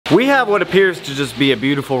We have what appears to just be a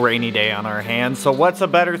beautiful rainy day on our hands, so what's a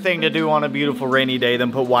better thing to do on a beautiful rainy day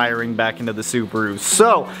than put wiring back into the Subaru?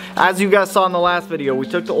 So, as you guys saw in the last video, we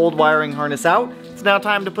took the old wiring harness out. It's now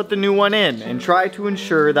time to put the new one in and try to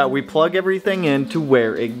ensure that we plug everything in to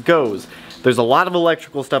where it goes. There's a lot of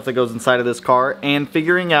electrical stuff that goes inside of this car, and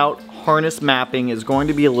figuring out harness mapping is going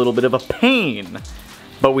to be a little bit of a pain,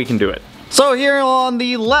 but we can do it. So here on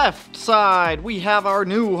the left side, we have our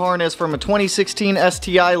new harness from a 2016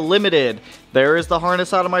 STI Limited. There is the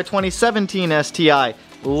harness out of my 2017 STI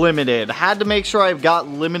Limited. Had to make sure I've got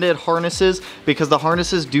limited harnesses because the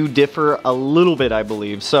harnesses do differ a little bit, I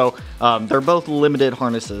believe. So they're both limited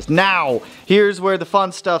harnesses. Now, here's where the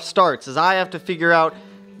fun stuff starts, is I have to figure out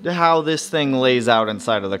how this thing lays out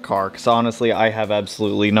inside of the car, because honestly I have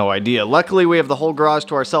absolutely no idea. Luckily we have the whole garage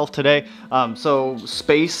to ourselves today, so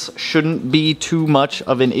space shouldn't be too much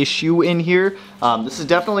of an issue in here. This is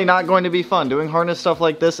definitely not going to be fun. Doing harness stuff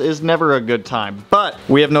like this is never a good time, but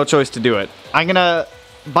we have no choice to do it.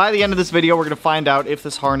 By the end of this video, we're gonna find out if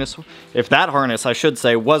that harness, I should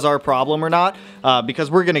say, was our problem or not,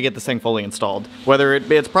 because we're gonna get this thing fully installed. Whether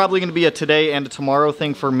it's probably gonna be a today and a tomorrow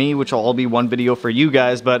thing for me, which will all be one video for you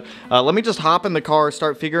guys, but let me just hop in the car,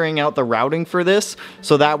 start figuring out the routing for this,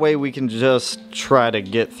 so that way we can just try to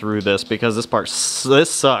get through this, because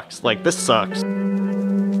this sucks. Like, this sucks.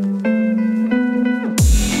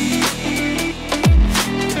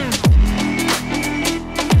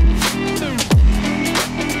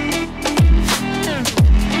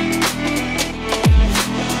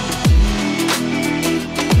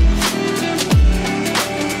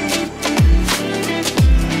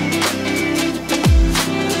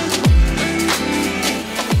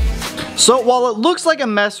 So while it looks like a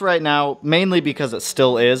mess right now, mainly because it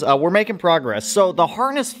still is, we're making progress. So the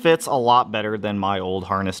harness fits a lot better than my old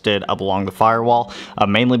harness did up along the firewall,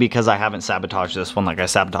 mainly because I haven't sabotaged this one like I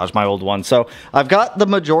sabotaged my old one. So I've got the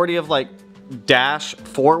majority of like dash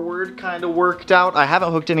forward kind of worked out. I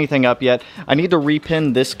haven't hooked anything up yet. I need to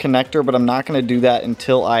repin this connector, but I'm not going to do that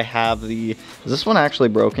until I have the... Is this one actually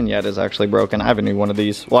broken? Yeah, it is actually broken. I have a new one of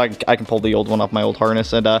these. Well, I can pull the old one off my old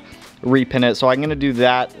harness and repin it, so I'm going to do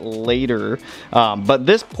that later. But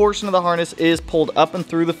this portion of the harness is pulled up and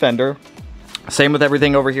through the fender. Same with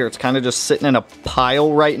everything over here. It's kind of just sitting in a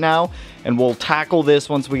pile right now, and we'll tackle this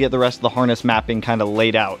once we get the rest of the harness mapping kind of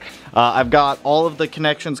laid out. I've got all of the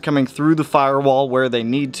connections coming through the firewall where they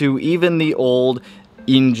need to, even the old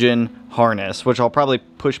engine harness, which I'll probably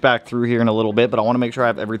push back through here in a little bit, but I want to make sure I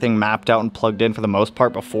have everything mapped out and plugged in for the most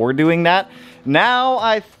part before doing that. Now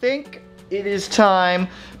I think it is time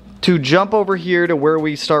to jump over here to where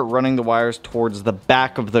we start running the wires towards the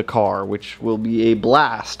back of the car, which will be a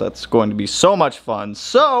blast. That's going to be so much fun.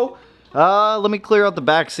 So, let me clear out the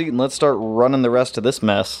back seat and let's start running the rest of this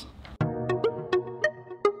mess.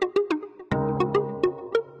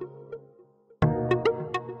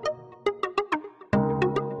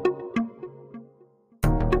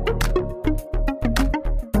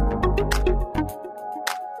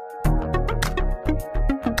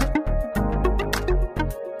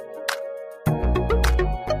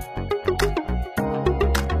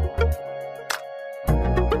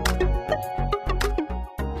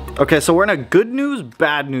 Okay, so we're in a good news,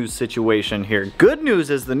 bad news situation here. Good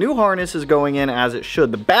news is the new harness is going in as it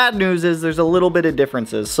should. The bad news is there's a little bit of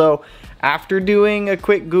differences. So after doing a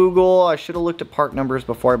quick Google, I should have looked at part numbers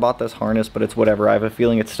before I bought this harness, but it's whatever. I have a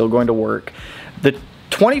feeling it's still going to work. The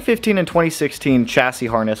 2015 and 2016 chassis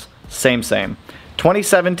harness, same.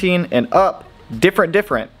 2017 and up, different.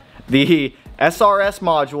 The SRS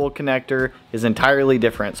module connector is entirely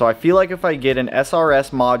different. So I feel like if I get an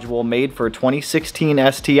SRS module made for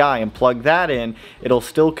 2016 STI and plug that in, it'll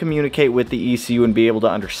still communicate with the ECU and be able to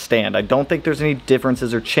understand. I don't think there's any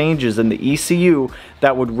differences or changes in the ECU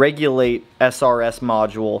that would regulate SRS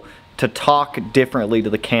module to talk differently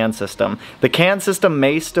to the CAN system. The CAN system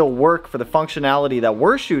may still work for the functionality that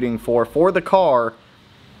we're shooting for the car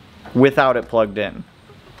without it plugged in.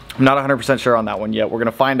 I'm not 100% sure on that one yet. We're going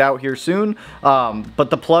to find out here soon, but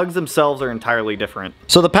the plugs themselves are entirely different.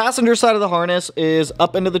 So the passenger side of the harness is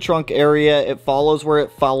up into the trunk area. It follows where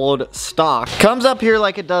it followed stock. Comes up here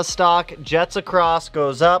like it does stock, jets across,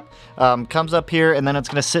 goes up, comes up here, and then it's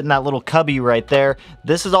going to sit in that little cubby right there.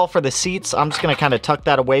 This is all for the seats. I'm just going to kind of tuck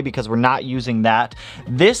that away because we're not using that.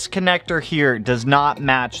 This connector here does not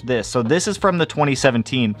match this. So this is from the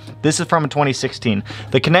 2017. This is from a 2016.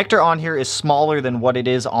 The connector on here is smaller than what it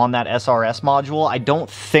is on on that SRS module, I don't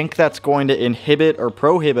think that's going to inhibit or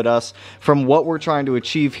prohibit us from what we're trying to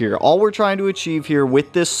achieve here. All we're trying to achieve here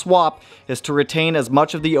with this swap is to retain as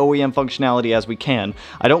much of the OEM functionality as we can.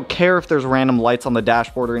 I don't care if there's random lights on the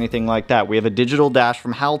dashboard or anything like that. We have a digital dash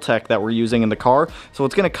from Haltech that we're using in the car, so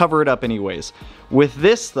it's going to cover it up anyways. With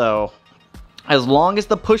this though, as long as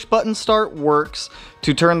the push button start works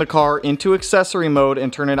to turn the car into accessory mode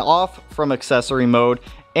and turn it off from accessory mode,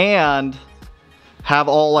 and have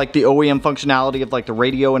all like the OEM functionality of like the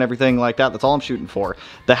radio and everything like that, that's all I'm shooting for.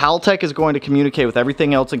 The Haltech is going to communicate with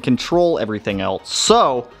everything else and control everything else,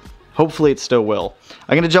 so hopefully it still will.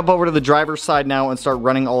 I'm going to jump over to the driver's side now and start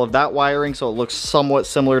running all of that wiring so it looks somewhat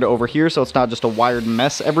similar to over here, so it's not just a wired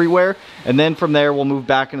mess everywhere. And then from there we'll move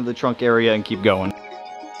back into the trunk area and keep going.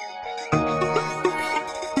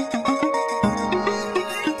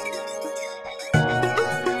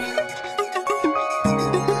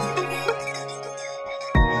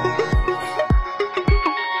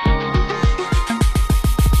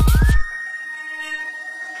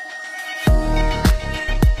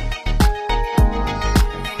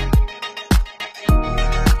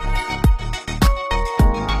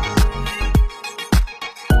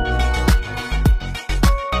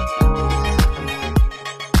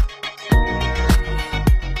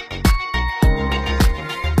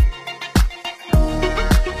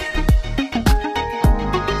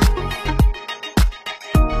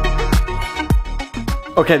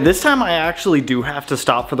 Okay, this time I actually do have to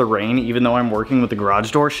stop for the rain, even though I'm working with the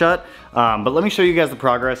garage door shut. But let me show you guys the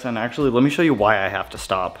progress, and actually let me show you why I have to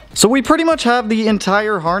stop. So we pretty much have the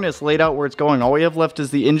entire harness laid out where it's going. All we have left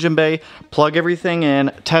is the engine bay, plug everything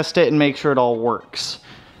in, test it, and make sure it all works,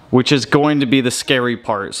 which is going to be the scary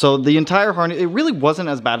part. So the entire harness, it really wasn't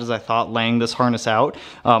as bad as I thought laying this harness out.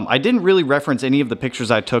 I didn't really reference any of the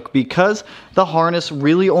pictures I took because the harness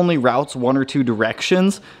really only routes one or two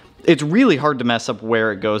directions. It's really hard to mess up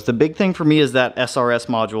where it goes. The big thing for me is that SRS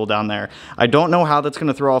module down there. I don't know how that's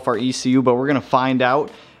gonna throw off our ECU, but we're gonna find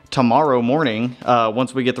out tomorrow morning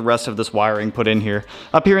once we get the rest of this wiring put in here.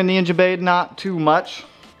 Up here in the engine bay, not too much.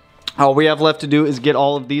 All we have left to do is get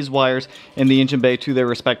all of these wires in the engine bay to their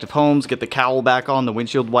respective homes, get the cowl back on, the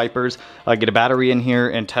windshield wipers, get a battery in here,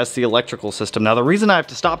 and test the electrical system. Now the reason I have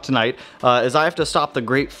to stop tonight is I have to stop the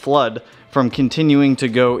great flood from continuing to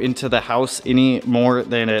go into the house any more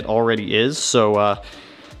than it already is. So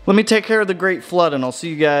let me take care of the great flood and I'll see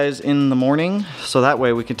you guys in the morning. So that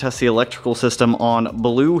way we can test the electrical system on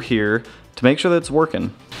Blue here to make sure that it's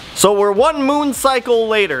working. So we're one moon cycle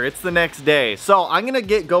later, it's the next day. So I'm gonna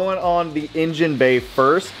get going on the engine bay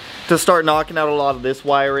first to start knocking out a lot of this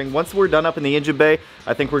wiring. Once we're done up in the engine bay,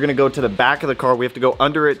 I think we're gonna go to the back of the car. We have to go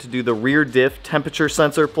under it to do the rear diff temperature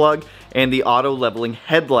sensor plug and the auto leveling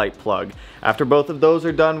headlight plug. After both of those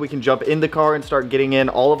are done, we can jump in the car and start getting in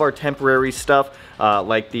all of our temporary stuff,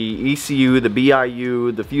 like the ECU, the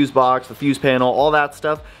BIU, the fuse box, the fuse panel, all that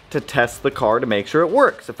stuff, to test the car to make sure it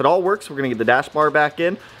works. If it all works, we're gonna get the dash bar back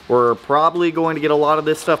in. We're probably going to get a lot of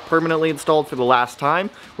this stuff permanently installed for the last time.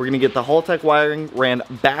 We're gonna get the Haltech wiring ran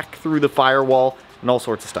back through the firewall and all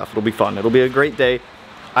sorts of stuff. It'll be fun. It'll be a great day.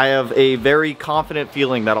 I have a very confident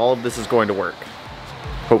feeling that all of this is going to work.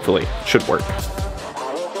 Hopefully, should work.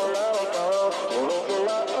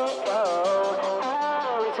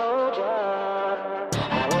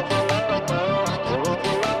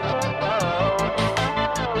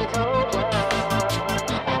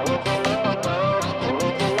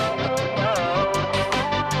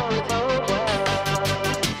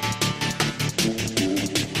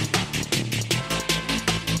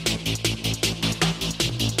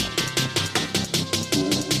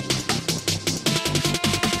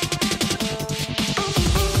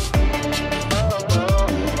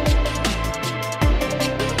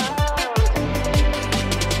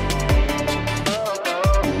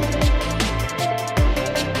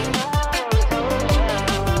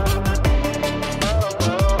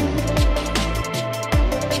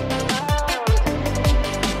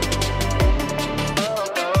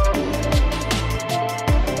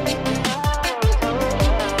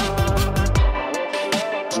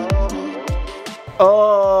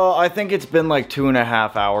 I think it's been like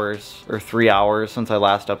 2.5 hours or 3 hours since I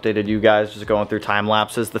last updated you guys, just going through time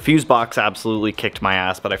lapses. The fuse box absolutely kicked my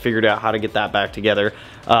ass, but I figured out how to get that back together.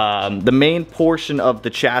 The main portion of the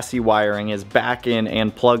chassis wiring is back in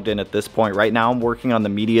and plugged in at this point. Right now I'm working on the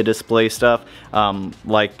media display stuff,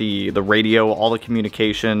 like the radio, all the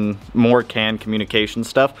communication, more CAN communication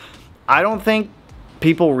stuff. I don't think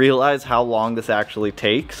people realize how long this actually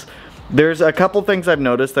takes. There's a couple things I've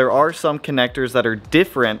noticed. There are some connectors that are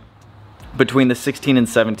different between the 16 and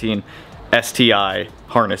 17 STI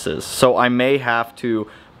harnesses. So I may have to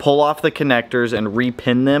pull off the connectors and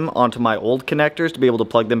repin them onto my old connectors to be able to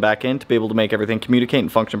plug them back in, to be able to make everything communicate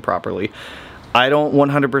and function properly. I don't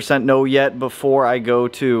 100% know yet. Before I go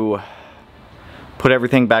to put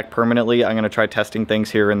everything back permanently, I'm going to try testing things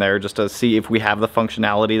here and there just to see if we have the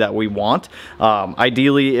functionality that we want.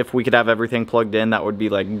 Ideally, if we could have everything plugged in, that would be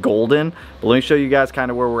like golden. But let me show you guys kind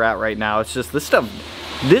of where we're at right now. It's just this stuff,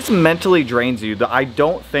 this mentally drains you. I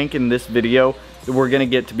don't think in this video we're going to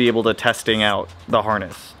get to be able to testing out the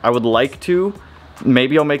harness. I would like to.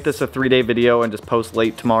 Maybe I'll make this a 3-day video and just post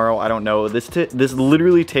late tomorrow. I don't know. This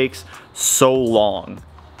literally takes so long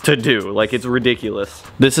to do. Like, it's ridiculous.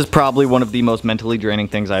 This is probably one of the most mentally draining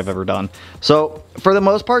things I've ever done. So for the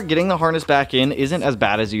most part, getting the harness back in isn't as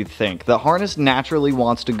bad as you'd think. The harness naturally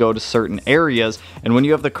wants to go to certain areas, and when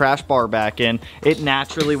you have the crash bar back in, it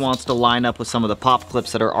naturally wants to line up with some of the pop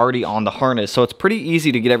clips that are already on the harness. So it's pretty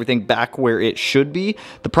easy to get everything back where it should be.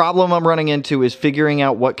 The problem I'm running into is figuring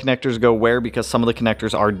out what connectors go where, because some of the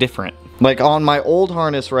connectors are different. Like on my old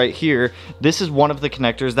harness right here, this is one of the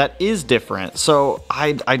connectors that is different. So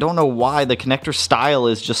I don't know why the connector style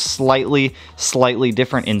is just slightly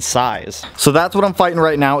different in size. So that's what I'm fighting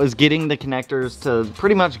right now, is getting the connectors to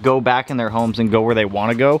pretty much go back in their homes and go where they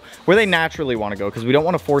want to go, where they naturally want to go, because we don't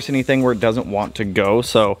want to force anything where it doesn't want to go.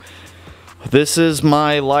 So this is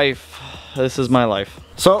my life. This is my life.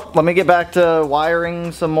 So let me get back to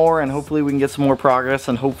wiring some more, and hopefully we can get some more progress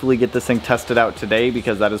and hopefully get this thing tested out today,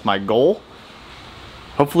 because that is my goal.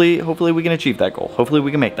 Hopefully we can achieve that goal. Hopefully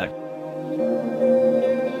we can make that.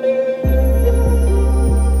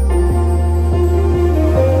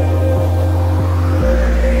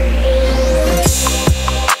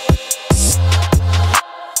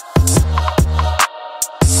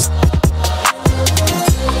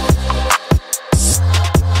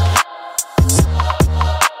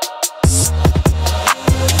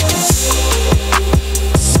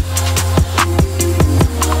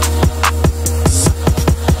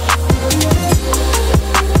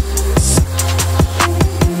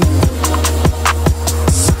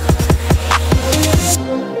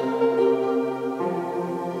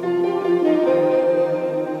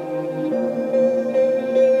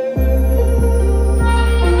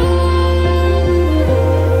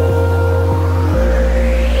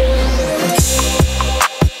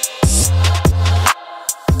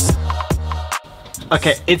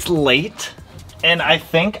 Okay, it's late, and I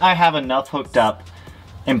think I have enough hooked up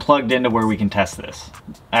and plugged into where we can test this.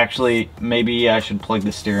 Actually, maybe I should plug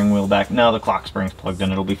the steering wheel back. No, the clock spring's plugged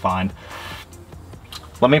in, it'll be fine.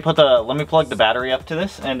 Let me plug the battery up to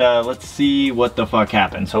this, and let's see what the fuck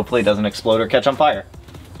happens. Hopefully it doesn't explode or catch on fire.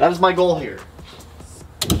 That is my goal here.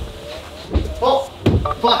 Oh,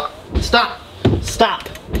 fuck, stop, stop.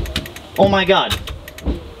 Oh my God.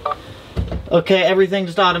 Okay, everything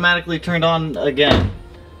just automatically turned on again.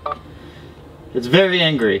 It's very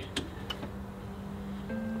angry.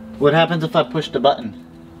 What happens if I push the button?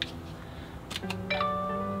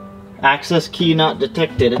 Access key not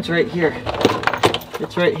detected. It's right here.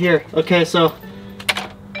 It's right here. Okay, so...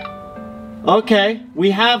 okay,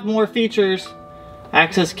 we have more features.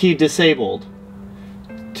 Access key disabled.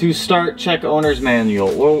 To start, check owner's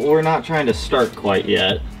manual. Well, we're not trying to start quite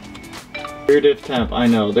yet. Rear diff temp, I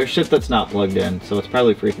know. There's shit that's not plugged in, so it's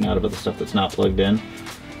probably freaking out about the stuff that's not plugged in.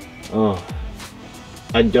 Oh.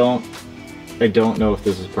 I don't know if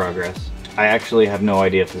this is progress. I actually have no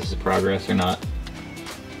idea if this is progress or not.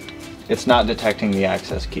 It's not detecting the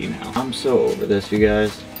access key now. I'm so over this, you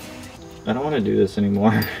guys. I don't want to do this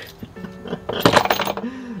anymore.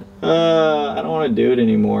 I don't want to do it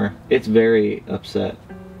anymore. It's very upset.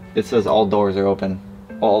 It says all doors are open.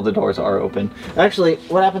 All the doors are open. Actually,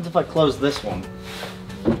 what happens if I close this one?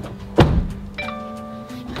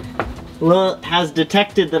 Well, it has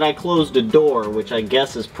detected that I closed a door, which I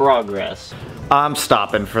guess is progress. I'm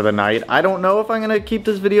stopping for the night. I don't know if I'm gonna keep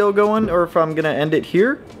this video going or if I'm gonna end it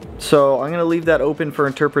here. So I'm gonna leave that open for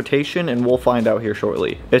interpretation, and we'll find out here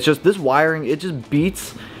shortly. It's just this wiring, it just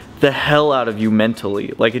beats the hell out of you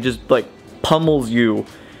mentally. Like, it just like pummels you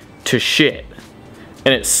to shit,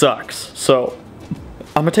 and it sucks. So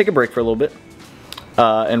I'm gonna take a break for a little bit,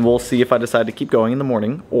 and we'll see if I decide to keep going in the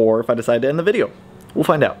morning or if I decide to end the video. We'll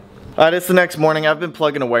find out. Alright, it's the next morning. I've been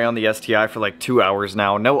plugging away on the STI for like 2 hours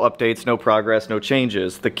now. No updates, no progress, no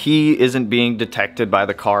changes. The key isn't being detected by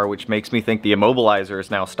the car, which makes me think the immobilizer is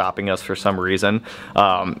now stopping us for some reason.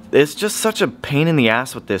 It's just such a pain in the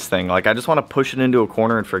ass with this thing. Like, I just want to push it into a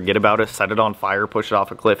corner and forget about it, set it on fire, push it off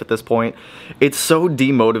a cliff at this point. It's so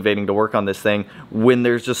demotivating to work on this thing when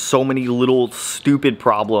there's just so many little stupid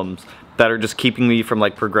problems that are just keeping me from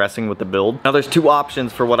like progressing with the build. Now there's two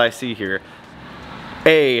options for what I see here.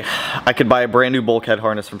 I could buy a brand new bulkhead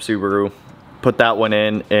harness from Subaru, put that one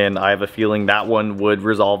in, and I have a feeling that one would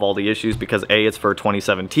resolve all the issues because A, it's for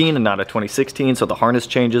 2017 and not a 2016, so the harness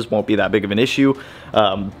changes won't be that big of an issue.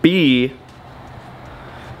 B,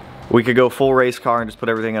 we could go full race car and just put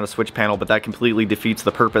everything on a switch panel, but that completely defeats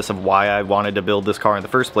the purpose of why I wanted to build this car in the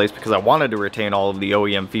first place, because I wanted to retain all of the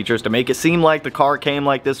OEM features to make it seem like the car came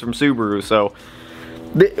like this from Subaru. So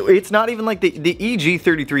it's not even like the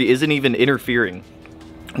EG33 isn't even interfering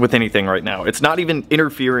with anything right now. It's not even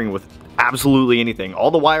interfering with absolutely anything.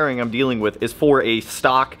 All the wiring I'm dealing with is for a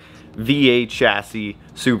stock V8 chassis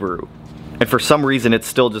Subaru, and for some reason it's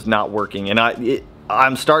still just not working. And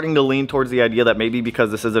I'm starting to lean towards the idea that maybe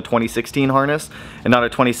because this is a 2016 harness and not a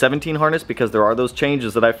 2017 harness, because there are those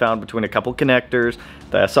changes that I found between a couple connectors,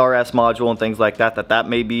 the SRS module and things like that, that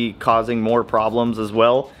may be causing more problems as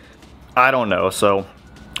well. I don't know. So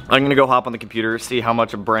I'm gonna go hop on the computer, see how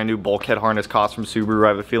much a brand new bulkhead harness costs from Subaru. I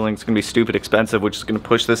have a feeling it's gonna be stupid expensive, which is gonna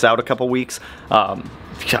push this out a couple weeks.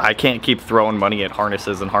 I can't keep throwing money at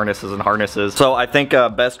harnesses and harnesses and harnesses. So I think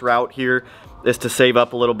best route here is to save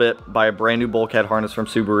up a little bit, buy a brand new bulkhead harness from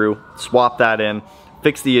Subaru, swap that in,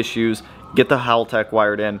 fix the issues, get the Haltech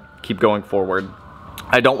wired in, keep going forward.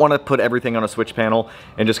 I don't want to put everything on a switch panel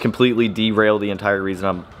and just completely derail the entire reason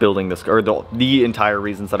I'm building this car, or the entire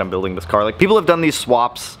reasons that I'm building this car. Like, people have done these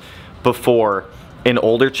swaps before in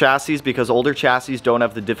older chassis, because older chassis don't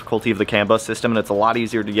have the difficulty of the CAN bus system, and it's a lot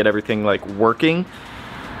easier to get everything like working.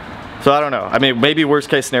 So I don't know. I mean, maybe worst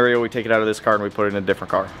case scenario, we take it out of this car and we put it in a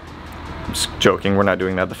different car. I'm just joking, we're not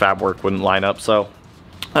doing that. The fab work wouldn't line up. So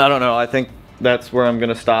I don't know. I think that's where I'm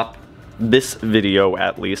gonna stop this video,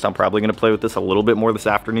 at least. I'm probably gonna play with this a little bit more this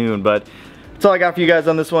afternoon, but that's all I got for you guys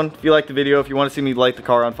on this one. If you like the video, if you want to see me light the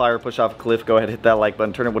car on fire, push off a cliff, go ahead, hit that like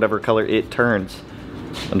button, turn it whatever color it turns.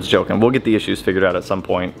 I'm just joking. We'll get the issues figured out at some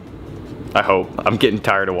point, I hope. I'm getting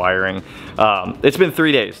tired of wiring. It's been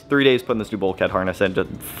 3 days. 3 days putting this new bulkhead harness in, to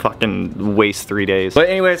fucking waste 3 days. But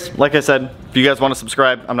anyways, like I said, if you guys want to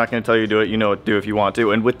subscribe, I'm not going to tell you to do it. You know what to do if you want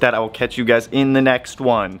to. And with that, I will catch you guys in the next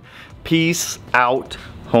one. Peace out,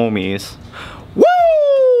 homies.